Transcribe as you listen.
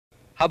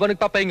Habang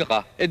nagpapahinga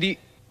ka, edi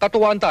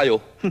katuwaan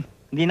tayo.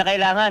 Hindi na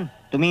kailangan.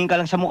 Tumingin ka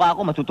lang sa mukha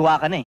ko, matutuwa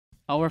ka na eh.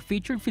 Our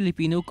featured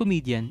Filipino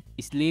comedian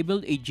is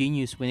labeled a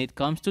genius when it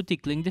comes to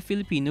tickling the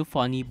Filipino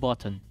funny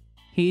button.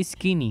 He is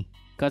skinny,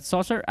 got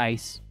saucer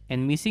eyes,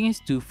 and missing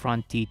his 2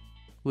 front teeth.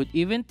 Would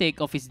even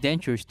take off his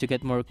dentures to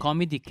get more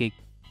comedy kick.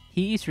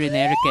 He is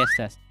Rene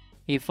Requiestas,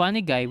 a funny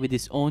guy with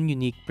his own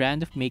unique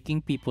brand of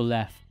making people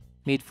laugh.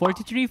 Made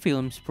 43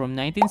 films from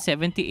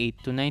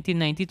 1978 to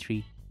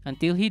 1993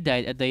 until he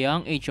died at the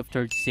young age of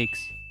 36.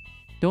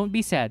 Don't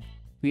be sad.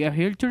 We are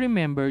here to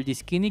remember this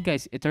skinny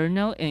guy's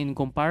eternal and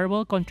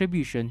incomparable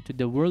contribution to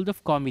the world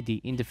of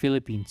comedy in the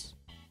Philippines.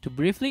 To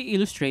briefly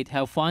illustrate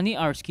how funny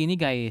our skinny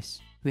guy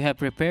is, we have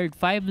prepared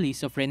 5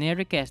 lists of Rene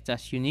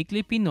Requiestas'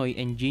 uniquely Pinoy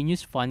and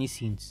genius funny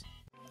scenes.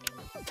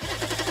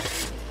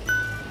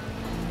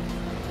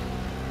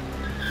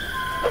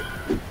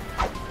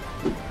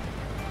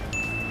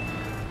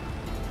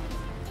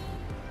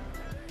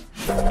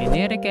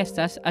 Rene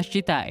Requiestas as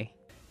CHEETAH-EH.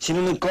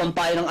 Sinunod ko ang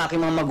payo ng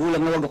aking mga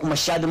magulang na huwag ako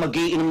masyado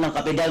mag-iinom ng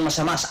kape dahil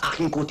masama sa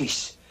aking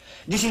kutis.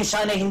 Di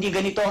sana hindi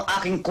ganito ang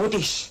aking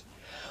kutis.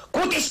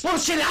 Kutis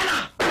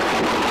porcelana!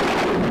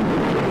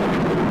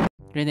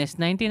 Rene's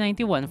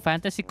 1991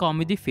 fantasy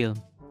comedy film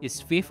is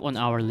 5th on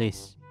our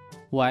list.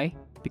 Why?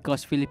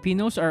 Because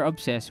Filipinos are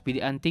obsessed with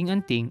the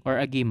anting-anting or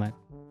agimat.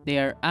 They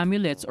are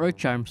amulets or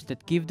charms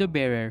that give the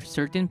bearer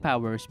certain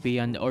powers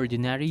beyond the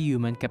ordinary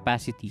human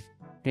capacity.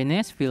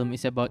 Rene's film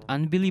is about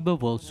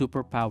unbelievable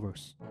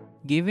superpowers,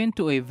 given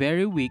to a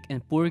very weak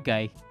and poor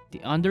guy,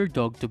 the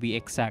underdog to be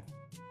exact.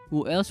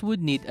 Who else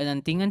would need an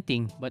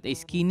anting-anting but a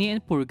skinny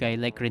and poor guy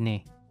like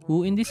Rene,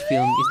 who in this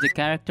film is the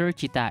character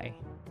CHEETAH-EH.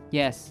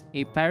 Yes,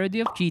 a parody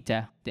of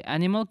Cheetah, the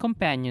animal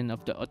companion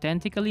of the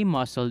authentically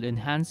muscled and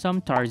handsome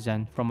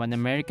Tarzan from an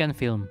American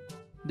film.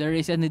 There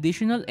is an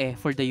additional "eh"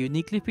 for the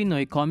uniquely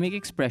Pinoy comic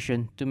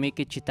expression to make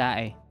it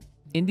CHEETAH-EH.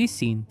 In this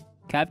scene,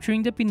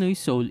 capturing the Pinoy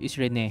soul is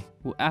Rene,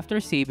 who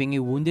after saving a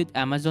wounded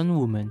Amazon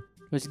woman,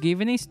 was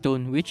given a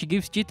stone which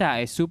gives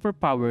CHEETAH-EH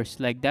superpowers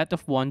like that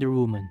of Wonder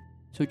Woman.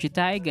 So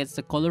CHEETAH-EH gets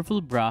the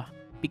colorful bra,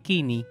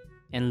 bikini,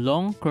 and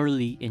long,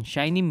 curly, and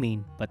shiny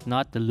mane but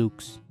not the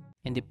looks.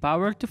 And the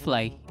power to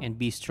fly and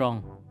be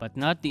strong, but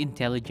not the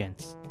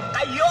intelligence.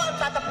 Kayo ang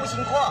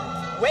tatapusin ko!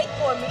 Wait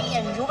for me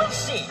and you will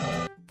see!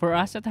 For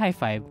us at High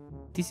Five,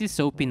 this is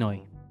so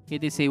Pinoy.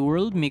 It is a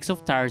world mix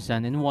of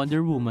Tarzan and Wonder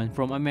Woman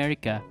from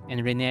America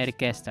and Rene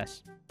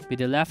Requiestas,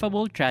 with the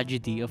laughable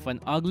tragedy of an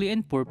ugly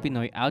and poor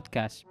Pinoy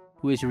outcast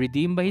who is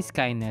redeemed by his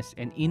kindness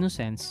and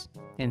innocence,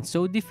 and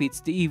so defeats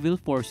the evil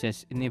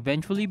forces and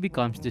eventually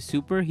becomes the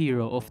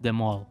superhero of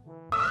them all.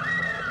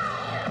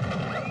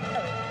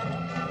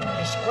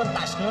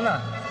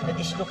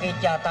 Na-dislocate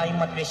yata yung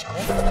matris ko.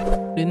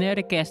 Rene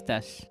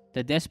Requiestas,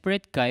 the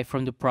desperate guy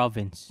from the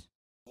province.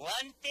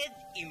 Wanted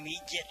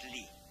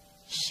immediately.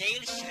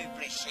 Sales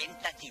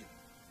representative.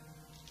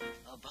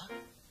 Aba,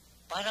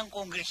 parang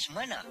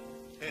congressman ah.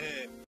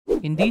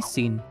 In this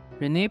scene,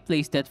 Rene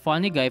plays that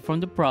funny guy from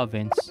the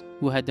province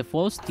who had the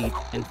false teeth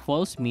and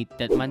false meat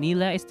that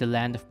Manila is the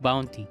land of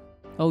bounty.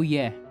 Oh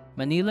yeah,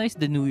 Manila is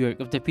the New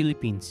York of the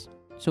Philippines.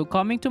 So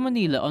coming to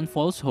Manila on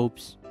false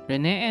hopes,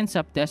 Rene ends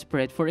up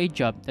desperate for a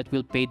job that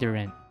will pay the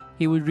rent.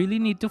 He would really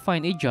need to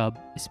find a job,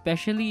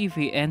 especially if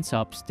he ends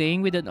up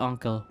staying with an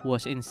uncle who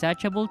has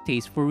insatiable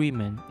taste for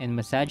women and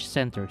massage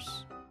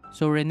centers.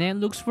 So Rene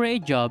looks for a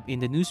job in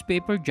the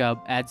newspaper job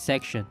ad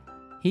section.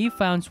 He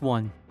finds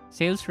one,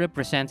 sales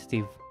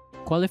representative.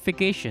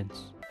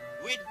 Qualifications: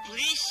 With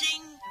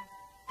pleasing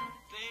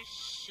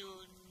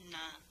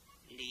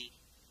personality.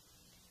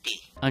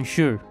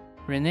 Unsure,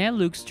 Rene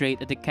looks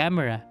straight at the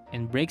camera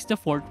and breaks the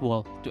fourth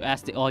wall to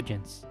ask the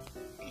audience.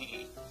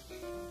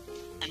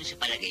 Ano sa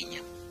palagay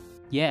niyo?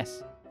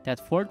 Yes, that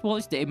fourth wall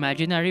is the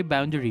imaginary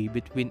boundary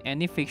between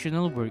any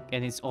fictional work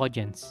and its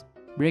audience.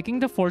 Breaking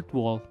the fourth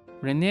wall,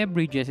 Rene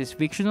bridges his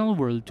fictional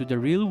world to the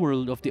real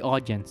world of the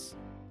audience.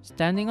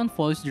 Standing on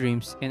false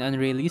dreams and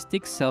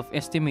unrealistic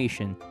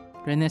self-estimation,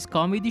 Rene's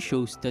comedy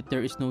shows that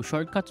there is no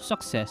shortcut to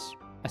success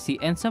as he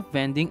ends up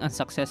vending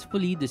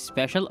unsuccessfully the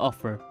special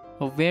offer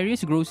of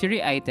various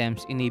grocery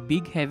items in a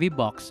big heavy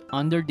box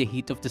under the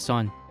heat of the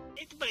sun.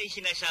 Ito pala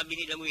yung sinasabi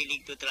nilang willing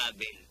to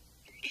travel.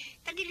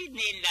 Tagilid na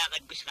yung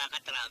lakad ko sa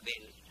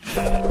kaka-travel.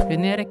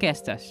 Rene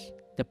Requiestas,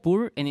 the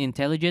poor and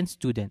intelligent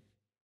student.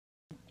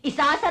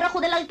 Isasara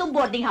ko na lang itong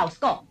boarding house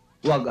ko.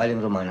 Huwag,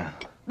 Aling Romana.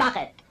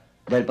 Bakit?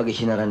 Dahil pag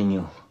isinara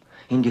ninyo,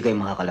 hindi kayo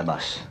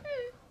makakalabas.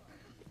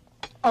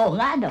 Oo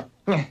nga, no?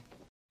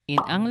 In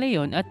Ang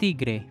Leon at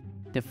Tigre,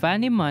 the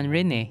funny man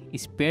Rene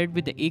is paired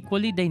with the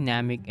equally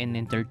dynamic and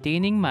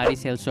entertaining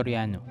Maricel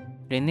Soriano.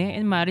 Rene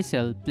and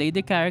Maricel play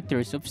the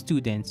characters of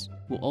students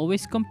who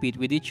always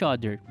compete with each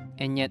other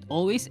and yet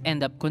always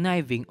end up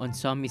conniving on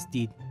some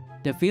misdeed.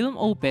 The film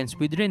opens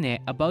with Rene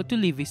about to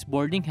leave his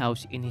boarding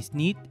house in his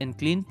neat and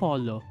clean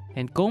polo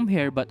and comb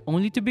hair, but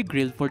only to be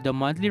grilled for the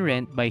monthly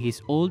rent by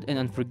his old and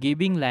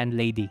unforgiving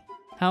landlady.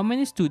 How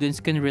many students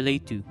can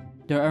relate to?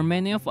 There are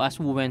many of us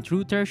who went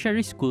through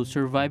tertiary school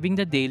surviving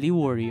the daily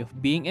worry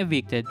of being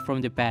evicted from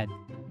the pad.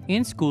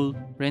 In school,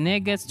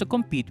 Rene gets to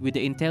compete with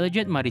the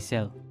intelligent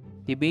Maricel,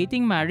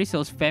 debating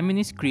Maricel's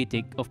feminist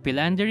critic of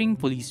philandering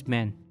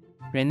policemen.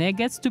 Rene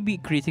gets to be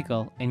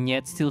critical and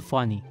yet still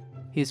funny.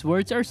 His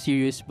words are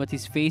serious but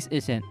his face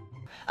isn't.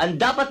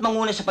 Ang dapat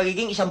manguna sa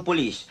pagiging isang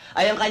pulis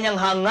ay ang kanyang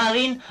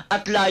hangarin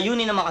at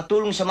layunin na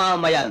makatulong sa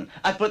mamamayan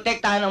at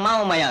protektahan ng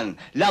mamamayan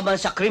laban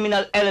sa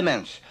criminal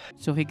elements.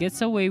 So he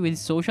gets away with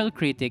social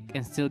critic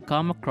and still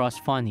come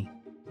across funny.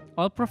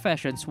 All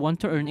professions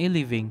want to earn a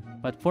living,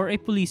 but for a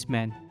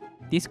policeman,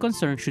 this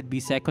concern should be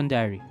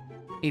secondary.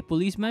 A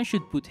policeman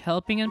should put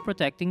helping and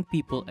protecting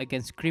people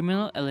against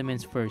criminal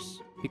elements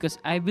first, because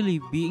I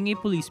believe being a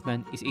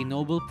policeman is a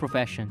noble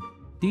profession.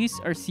 These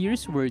are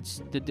serious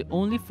words that the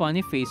only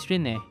funny face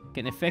Rene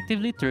can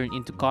effectively turn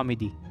into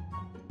comedy.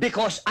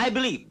 Because I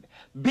believe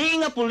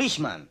being a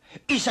policeman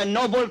is a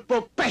noble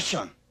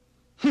profession.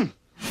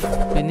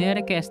 Rene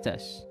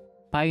Requiestas,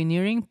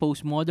 pioneering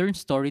postmodern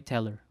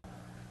storyteller.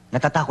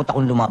 Natatakot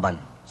akong lumaban.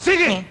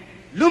 Sige!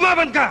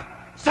 Lumaban ka!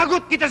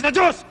 Sagot kita sa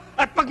Diyos!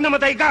 At pag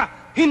namatay ka,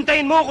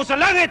 hintayin mo ako sa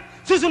langit!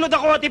 Susunod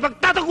ako at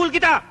ipagtatanggol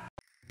kita!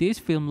 This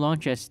film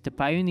launches the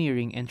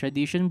pioneering and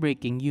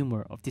tradition-breaking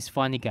humor of this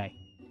funny guy.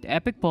 The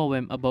epic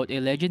poem about a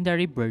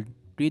legendary bird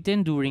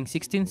written during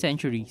 16th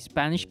century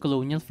Spanish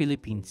colonial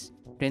Philippines.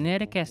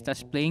 Rene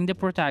Requiestas playing the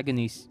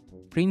protagonist,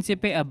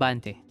 Príncipe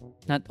Abante,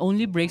 not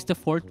only breaks the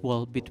fourth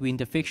wall between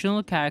the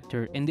fictional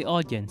character and the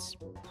audience.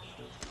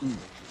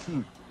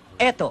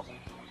 Eto,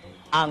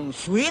 ang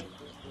sweet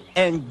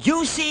and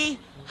juicy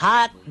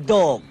hot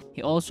dog.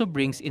 He also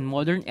brings in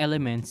modern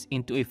elements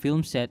into a film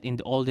set in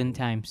the olden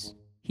times.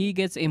 He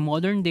gets a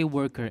modern-day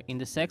worker in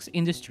the sex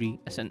industry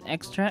as an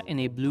extra and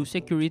a blue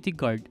security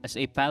guard as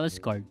a palace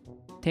guard.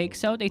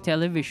 Takes out a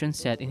television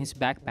set in his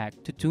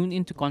backpack to tune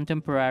into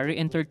contemporary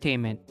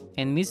entertainment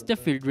and meets the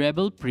feared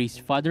rebel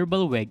priest Father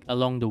Balweg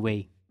along the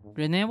way.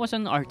 Rene was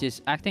an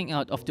artist acting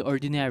out of the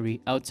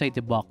ordinary outside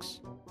the box.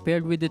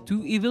 Paired with the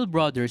two evil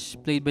brothers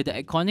played by the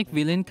iconic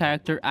villain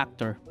character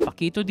actor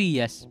Paquito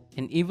Diaz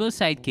and evil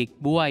sidekick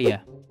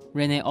Buaya,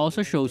 Rene also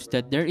shows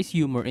that there is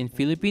humor in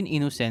Philippine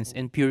innocence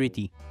and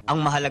purity.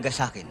 Ang mahalaga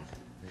sa akin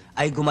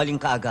ay gumaling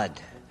kaagad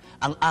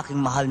ang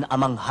aking mahal na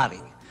amang hari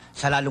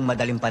sa lalong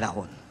madaling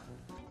panahon.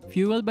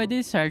 Fueled by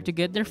the desire to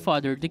get their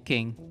father, the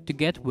king, to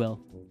get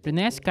well,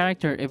 Rene's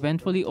character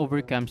eventually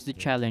overcomes the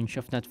challenge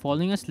of not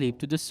falling asleep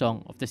to the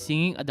song of the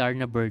singing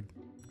Adarna bird.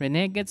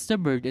 Rene gets the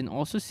bird and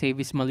also saves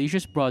his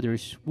malicious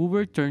brothers who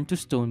were turned to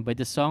stone by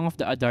the song of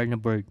the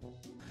Adarna bird.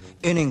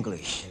 In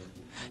English,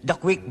 the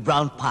quick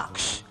brown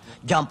fox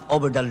jump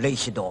over the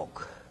lazy dog.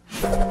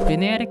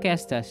 Rene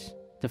Requiestas,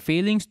 the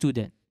failing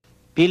student.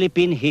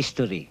 Philippine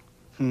history.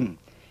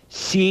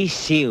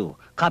 Sisiu.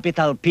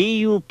 Capital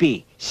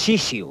P-U-P.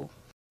 Sisiu.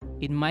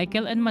 In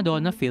Michael and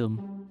Madonna film,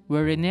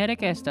 where Rene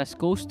Requiestas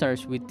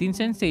co-stars with teen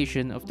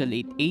sensation of the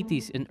late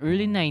 80s and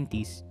early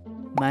 90s,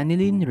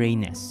 Manilyn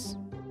Reynes.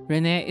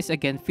 Rene is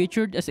again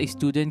featured as a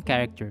student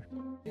character.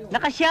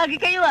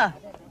 Nakasyagi kayo ah.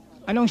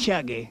 Anong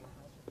siyagi?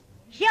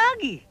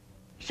 Syagi.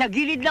 Sa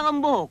gilid lang ang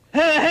buhok.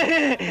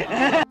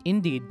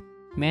 Indeed,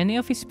 many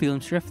of his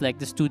films reflect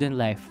the student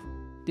life.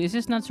 This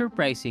is not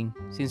surprising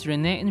since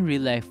Rene in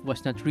real life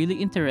was not really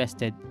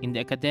interested in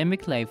the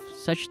academic life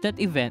such that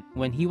event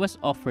when he was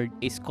offered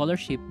a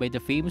scholarship by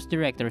the famous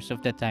directors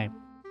of the time.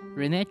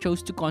 Rene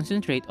chose to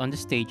concentrate on the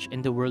stage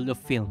and the world of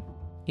film.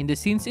 In the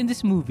scenes in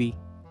this movie,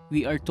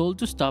 we are told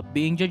to stop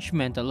being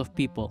judgmental of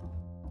people.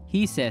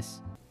 He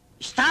says,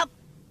 Stop,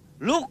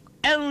 look,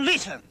 and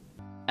listen.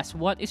 as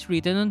what is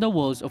written on the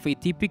walls of a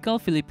typical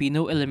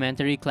Filipino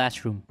elementary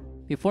classroom.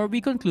 Before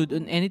we conclude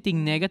on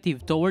anything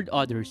negative toward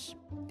others,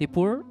 the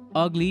poor,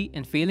 ugly,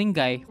 and failing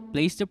guy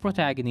plays the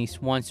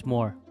protagonist once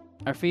more.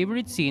 Our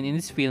favorite scene in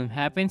this film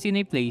happens in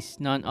a place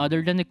none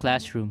other than the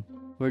classroom,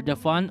 where the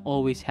fun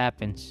always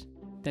happens.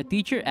 The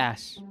teacher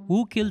asks,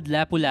 "Who killed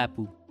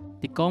Lapu-Lapu?"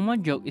 The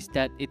common joke is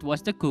that it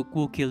was the cook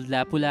who killed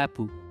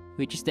Lapu-Lapu,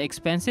 which is the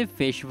expensive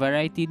fish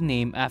variety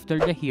named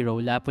after the hero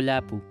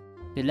Lapu-Lapu.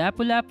 The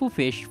Lapu-Lapu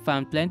fish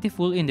found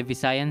plentiful in the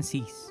Visayan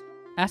seas.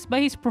 Asked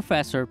by his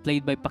professor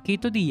played by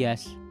Paquito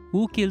Diaz,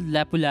 who killed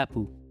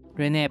Lapu-Lapu,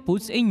 Rene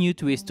puts a new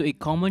twist to a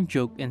common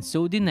joke and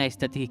so denies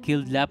that he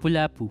killed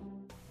Lapu-Lapu.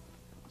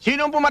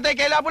 Sinong pumatay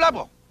kay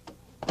Lapu-Lapu?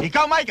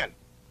 Ikaw, Michael.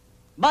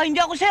 Ba, hindi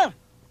ako, sir.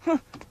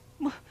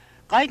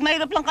 Kahit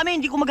mahirap lang kami,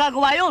 hindi ko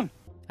magagawa yun.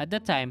 At the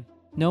time,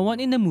 no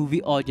one in the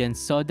movie audience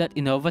saw that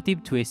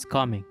innovative twist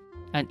coming.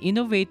 An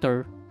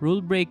innovator, rule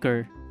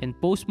breaker, and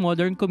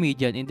postmodern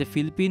comedian in the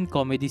Philippine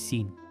comedy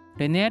scene,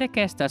 Rene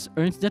Requiestas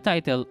earns the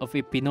title of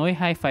a Pinoy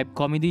high-five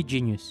comedy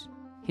genius.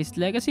 His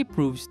legacy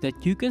proves that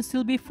you can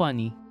still be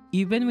funny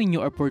even when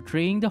you are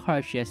portraying the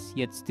harshest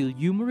yet still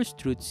humorous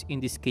truths in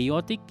this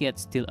chaotic yet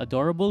still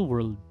adorable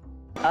world.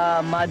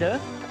 Mother,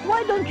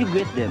 why don't you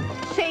greet them?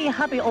 Say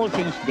Happy All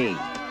Saints Day.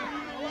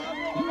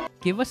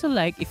 Give us a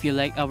like if you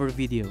like our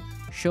video.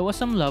 Show us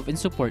some love and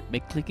support by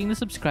clicking the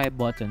subscribe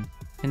button.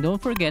 And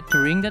don't forget to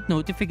ring that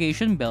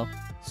notification bell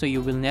so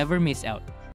you will never miss out.